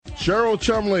Cheryl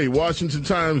Chumley, Washington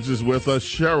Times, is with us.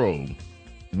 Cheryl,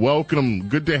 welcome.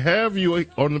 Good to have you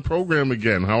on the program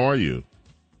again. How are you?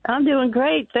 I'm doing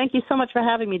great. Thank you so much for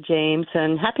having me, James,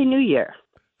 and Happy New Year.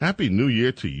 Happy New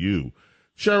Year to you.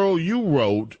 Cheryl, you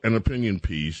wrote an opinion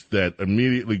piece that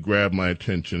immediately grabbed my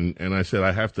attention, and I said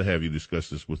I have to have you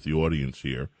discuss this with the audience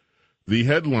here. The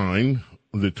headline,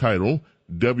 the title,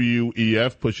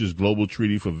 WEF pushes global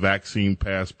treaty for vaccine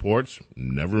passports,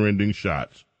 never-ending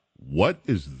shots. What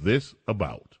is this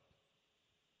about?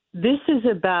 This is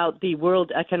about the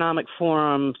World Economic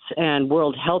Forum's and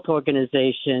World Health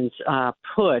Organization's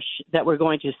push that we're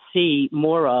going to see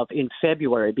more of in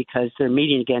February because they're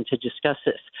meeting again to discuss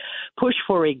this. Push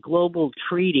for a global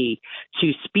treaty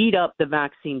to speed up the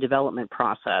vaccine development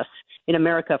process. In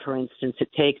America, for instance,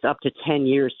 it takes up to 10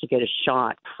 years to get a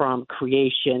shot from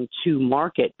creation to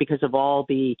market because of all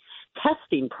the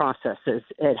testing processes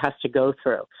it has to go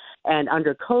through. And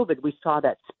under COVID, we saw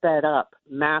that sped up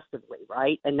massively,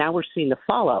 right? And now we're seeing the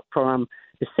fallout from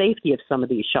the safety of some of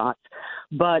these shots.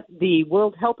 But the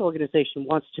World Health Organization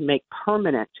wants to make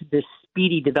permanent this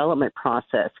speedy development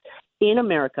process in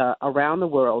America, around the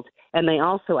world, and they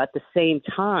also at the same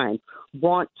time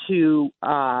want to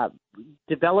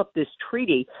develop this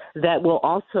treaty that will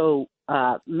also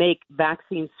make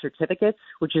vaccine certificates,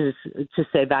 which is to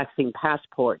say vaccine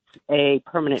passports, a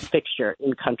permanent fixture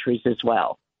in countries as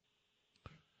well.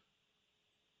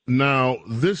 Now,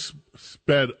 this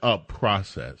sped up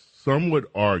process, some would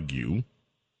argue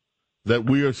that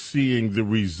we are seeing the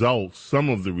results, some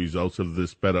of the results of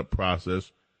this sped up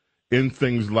process in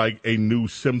things like a new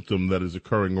symptom that is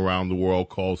occurring around the world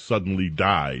called suddenly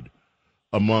died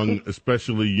among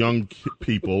especially young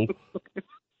people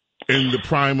in the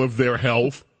prime of their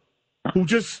health who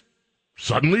just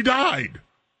suddenly died.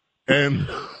 And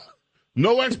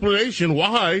no explanation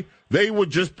why. They were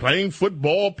just playing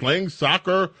football, playing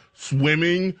soccer,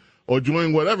 swimming, or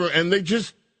doing whatever, and they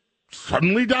just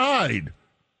suddenly died.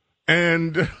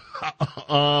 And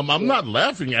I'm not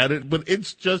laughing at it, but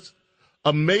it's just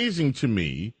amazing to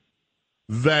me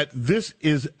that this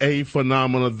is a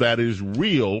phenomenon that is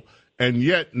real, and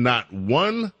yet not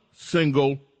one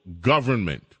single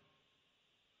government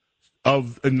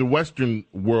in the Western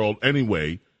world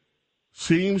anyway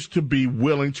seems to be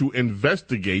willing to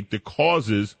investigate the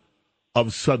causes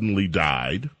of suddenly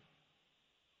died.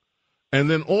 And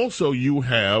then also you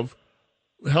have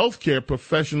healthcare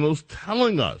professionals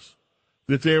telling us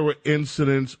that there were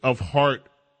incidents of heart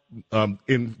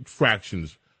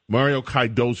infractions,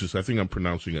 myocarditis, I think I'm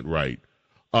pronouncing it right,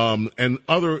 and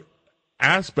other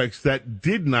aspects that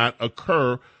did not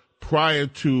occur prior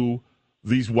to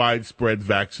these widespread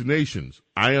vaccinations.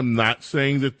 I am not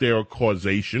saying that there are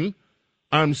causation.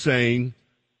 I'm saying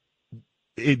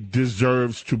it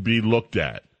deserves to be looked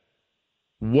at.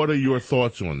 What are your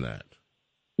thoughts on that?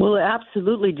 Well, it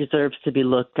absolutely deserves to be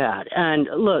looked at. And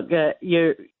look,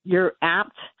 you're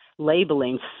apt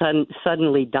labeling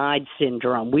suddenly died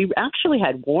syndrome. We actually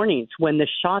had warnings when the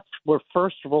shots were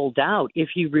first rolled out. If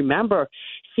you remember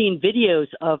seeing videos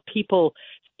of people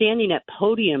standing at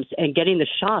podiums and getting the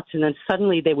shots, and then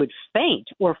suddenly they would faint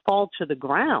or fall to the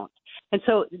ground. And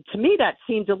so to me, that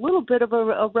seemed a little bit of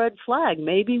a red flag.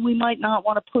 Maybe we might not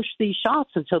want to push these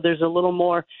shots until there's a little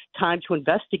more time to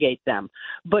investigate them.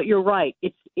 But you're right.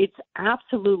 It's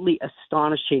absolutely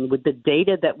astonishing with the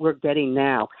data that we're getting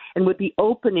now and with the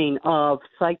opening of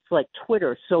sites like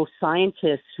Twitter. So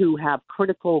scientists who have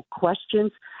critical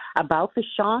questions about the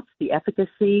shots, the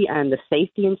efficacy and the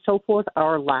safety and so forth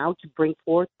are allowed to bring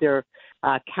forth their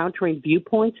countering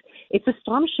viewpoints. It's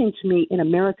astonishing to me in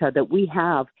America that we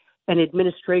have an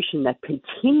administration that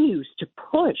continues to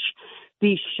push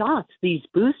these shots, these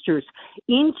boosters,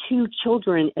 into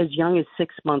children as young as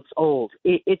 6 months old.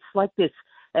 It's like this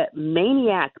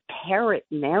maniac parrot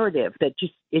narrative that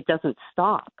just, it doesn't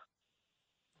stop.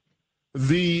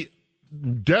 The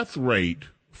death rate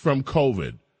from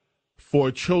COVID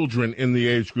for children in the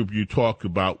age group you talked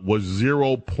about was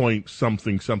 0 point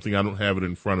something, I don't have it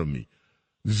in front of me,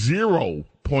 0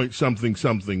 point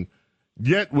something,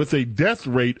 yet with a death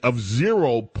rate of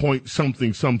 0 point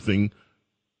something,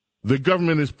 the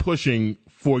government is pushing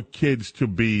for kids to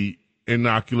be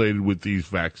inoculated with these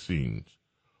vaccines.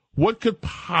 What could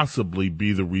possibly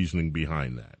be the reasoning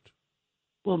behind that?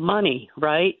 Well, money,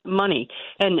 right? Money.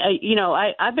 And,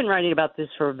 I've been writing about this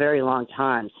for a very long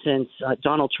time, since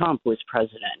Donald Trump was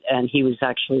president, and he was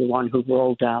actually the one who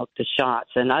rolled out the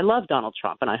shots. And I love Donald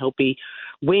Trump, and I hope he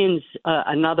wins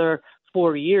another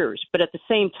 4 years. But at the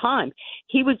same time,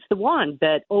 he was the one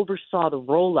that oversaw the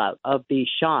rollout of these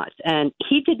shots, and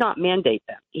he did not mandate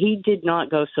them. He did not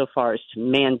go so far as to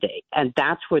mandate, and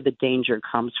that's where the danger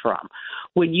comes from.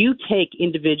 When you take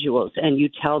individuals and you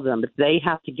tell them that they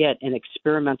have to get an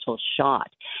experimental shot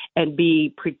and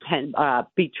be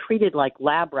treated like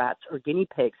lab rats or guinea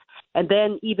pigs, and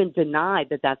then even deny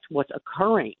that that's what's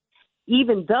occurring,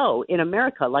 even though in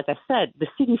America, like I said, the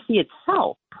CDC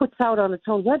itself puts out on its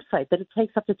own website that it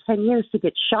takes up to 10 years to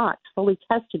get shots fully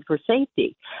tested for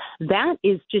safety. That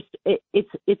is just,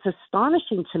 it's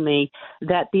astonishing to me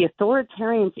that the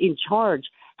authoritarians in charge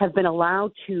have been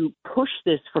allowed to push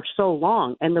this for so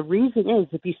long. And the reason is,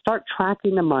 if you start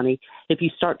tracking the money, if you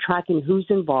start tracking who's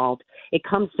involved, it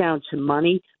comes down to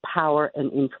money, power,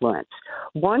 and influence.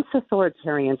 Once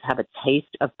authoritarians have a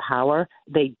taste of power,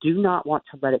 they do not want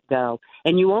to let it go.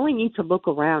 And you only need to look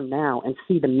around now and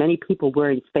see the many people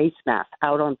wearing face masks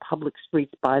out on public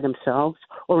streets by themselves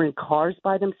or in cars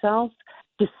by themselves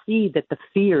to see that the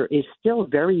fear is still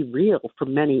very real for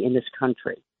many in this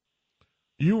country.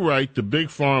 You write the big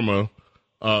pharma.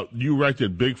 You write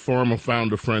that big pharma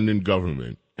found a friend in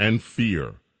government and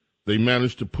fear. They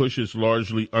managed to push its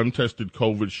largely untested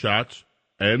COVID shots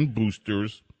and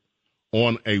boosters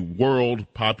on a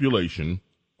world population,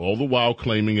 all the while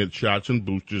claiming its shots and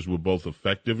boosters were both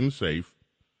effective and safe,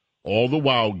 all the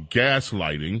while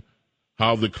gaslighting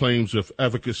how the claims of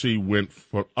efficacy went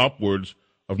from upwards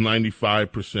of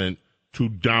 95% to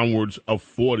downwards of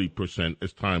 40%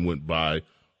 as time went by,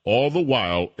 all the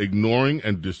while ignoring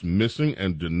and dismissing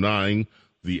and denying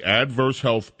the adverse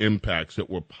health impacts that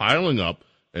were piling up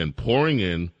and pouring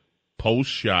in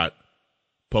post-shot,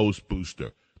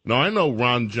 post-booster. Now, I know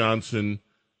Ron Johnson,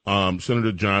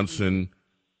 Senator Johnson,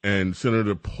 and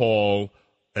Senator Paul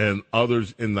and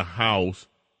others in the House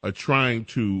are trying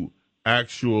to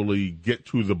actually get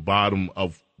to the bottom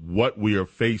of what we are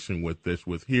facing with this,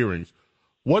 with hearings.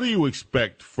 What do you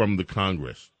expect from the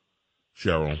Congress,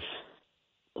 Cheryl?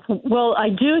 Well, I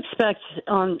do expect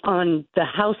on the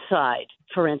House side,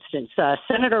 for instance,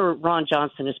 Senator Ron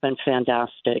Johnson has been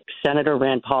fantastic. Senator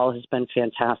Rand Paul has been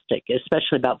fantastic,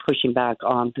 especially about pushing back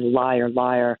on the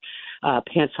liar,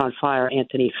 pants on fire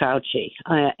Anthony Fauci.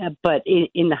 But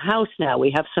in the House now,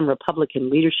 we have some Republican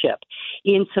leadership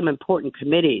in some important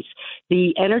committees.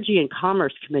 The Energy and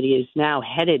Commerce Committee is now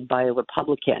headed by a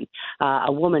Republican,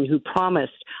 a woman who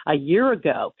promised a year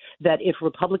ago that if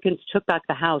Republicans took back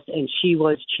the House and she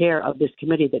was chair of this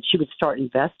committee, that she would start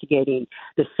investigating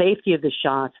the safety of the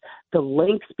shots, the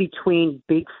links between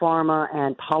big pharma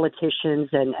and politicians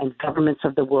and governments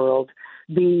of the world,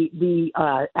 the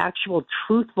actual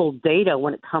truthful data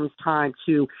when it comes time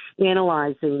to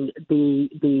analyzing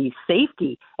the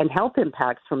safety and health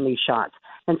impacts from these shots.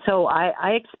 And so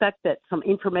I expect that some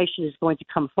information is going to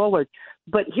come forward.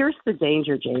 But here's the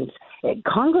danger, James.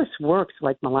 Congress works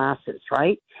like molasses,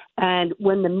 right? And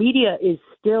when the media is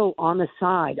still on the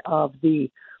side of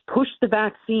the push the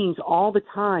vaccines all the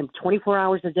time, 24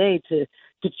 hours a day to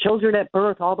children at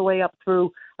birth all the way up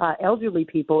through elderly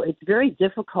people, it's very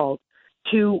difficult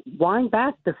to wind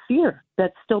back the fear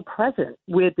that's still present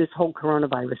with this whole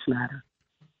coronavirus matter.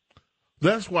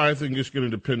 That's why I think it's going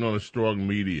to depend on a strong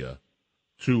media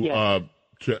to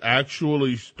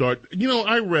actually start. You know,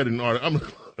 I read an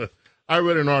article. I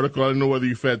don't know whether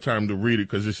you've had time to read it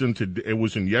because it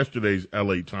was in yesterday's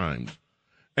L.A. Times.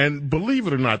 And believe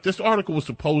it or not, this article was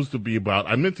supposed to be about,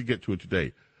 I meant to get to it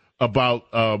today, about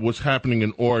what's happening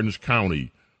in Orange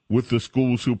County with the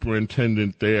school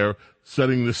superintendent there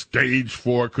setting the stage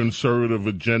for a conservative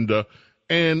agenda.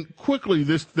 And quickly,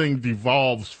 this thing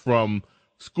devolves from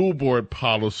school board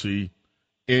policy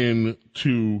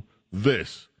into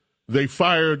this. They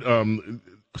fired,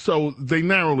 so they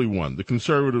narrowly won. The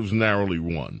conservatives narrowly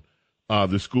won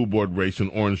the school board race in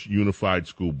Orange Unified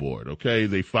School Board, okay?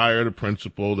 They fired a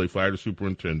principal. They fired a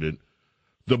superintendent.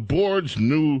 The board's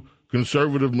new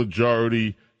conservative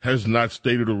majority has not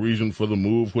stated a reason for the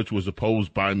move, which was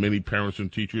opposed by many parents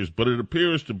and teachers, but it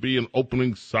appears to be an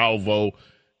opening salvo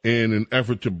in an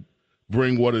effort to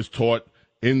bring what is taught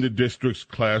in the district's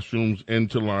classrooms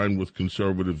into line with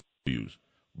conservative views.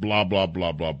 Blah, blah,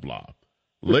 blah, blah, blah.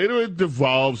 Later, it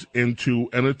devolves into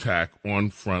an attack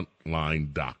on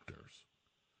frontline doctors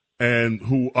and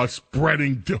who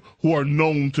are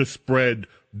known to spread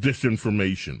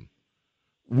disinformation.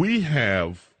 We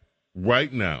have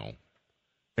right now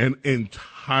an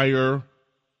entire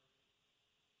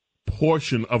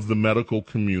portion of the medical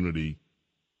community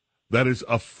that is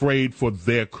afraid for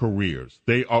their careers.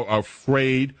 They are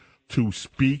afraid to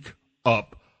speak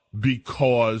up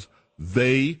because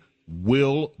they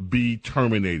will be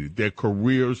terminated. Their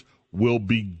careers will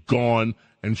be gone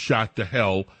and shot to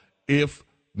hell if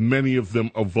many of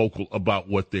them are vocal about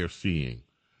what they're seeing.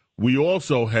 We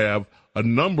also have a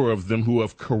number of them who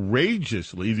have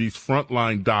courageously, these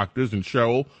frontline doctors, and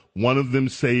Cheryl, one of them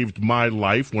saved my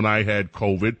life when I had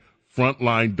COVID,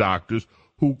 frontline doctors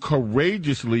who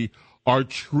courageously are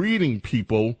treating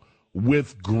people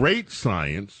with great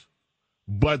science,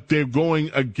 but they're going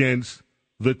against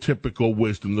the typical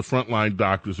wisdom, the frontline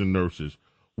doctors and nurses.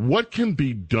 What can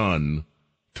be done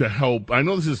to help? I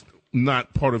know this is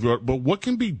not part of your, but what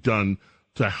can be done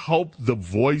to help the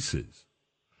voices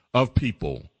of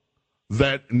people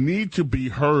that need to be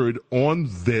heard on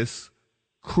this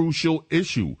crucial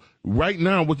issue? Right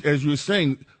now, as you're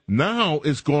saying, now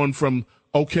it's gone from,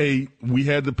 okay, we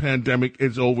had the pandemic,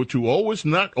 it's over, to, oh, it's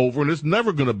not over and it's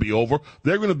never going to be over.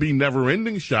 They're going to be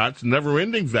never-ending shots,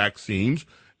 never-ending vaccines,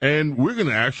 and we're going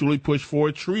to actually push for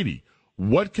a treaty.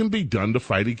 What can be done to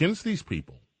fight against these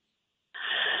people?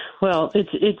 Well,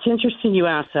 it's interesting you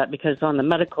ask that, because on the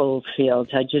medical field,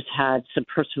 I just had some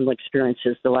personal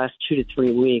experiences the last 2 to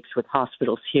 3 weeks with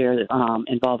hospitals here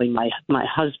involving my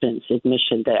husband's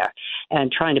admission there,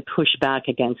 and trying to push back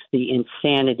against the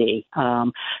insanity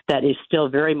that is still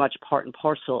very much part and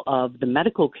parcel of the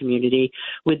medical community,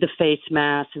 with the face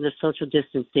masks and the social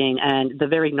distancing and the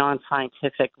very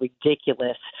non-scientific,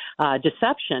 ridiculous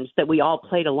deceptions that we all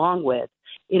played along with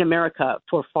in America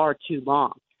for far too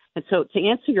long. And so, to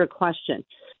answer your question,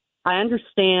 I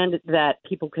understand that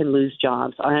people can lose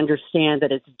jobs. I understand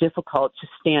that it's difficult to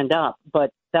stand up,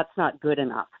 but that's not good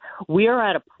enough. We are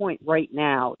at a point right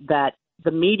now that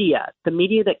the media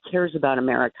that cares about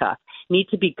America, need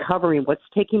to be covering what's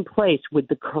taking place with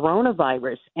the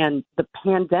coronavirus and the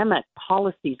pandemic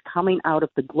policies coming out of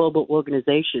the global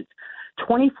organizations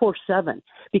 24/7,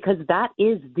 because that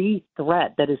is the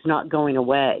threat that is not going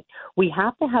away. We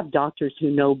have to have doctors who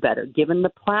know better, given the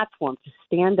platform to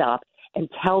stand up and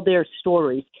tell their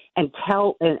stories and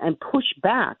push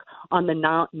back on the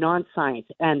non-science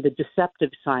and the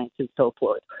deceptive science and so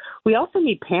forth. We also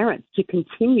need parents to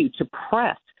continue to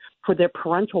press for their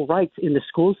parental rights in the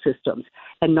school systems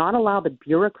and not allow the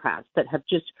bureaucrats that have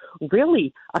just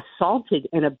really assaulted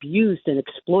and abused and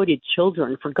exploited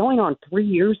children for going on 3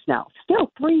 years now.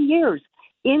 Still 3 years.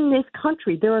 In this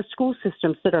country, there are school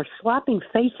systems that are slapping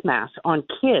face masks on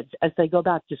kids as they go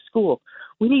back to school.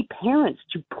 We need parents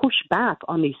to push back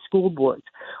on these school boards.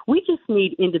 We just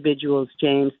need individuals,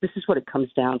 James, this is what it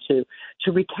comes down to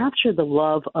recapture the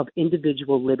love of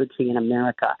individual liberty in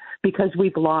America, because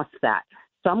we've lost that.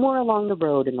 Somewhere along the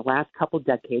road in the last couple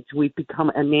decades, we've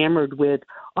become enamored with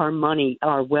our money,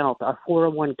 our wealth, our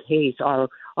 401ks,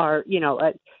 our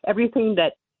everything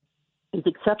that is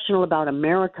exceptional about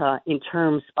America in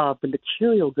terms of the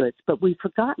material goods, but we've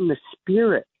forgotten the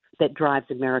spirit that drives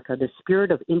America, the spirit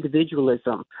of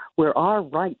individualism, where our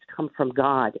rights come from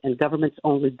God and government's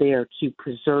only there to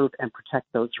preserve and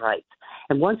protect those rights.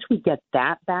 And once we get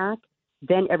that back,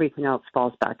 then everything else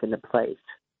falls back into place.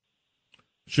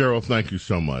 Cheryl, thank you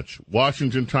so much.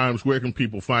 Washington Times, where can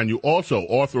people find you? Also,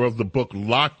 author of the book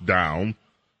Lockdown,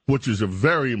 which is a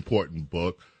very important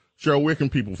book. Cheryl, where can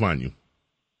people find you?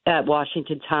 At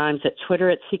Washington Times, at Twitter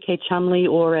at CK Chumley,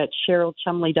 or at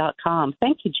CherylChumley.com.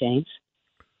 Thank you, James.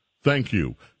 Thank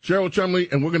you. Cheryl Chumley,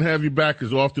 and we're going to have you back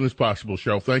as often as possible,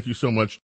 Cheryl. Thank you so much.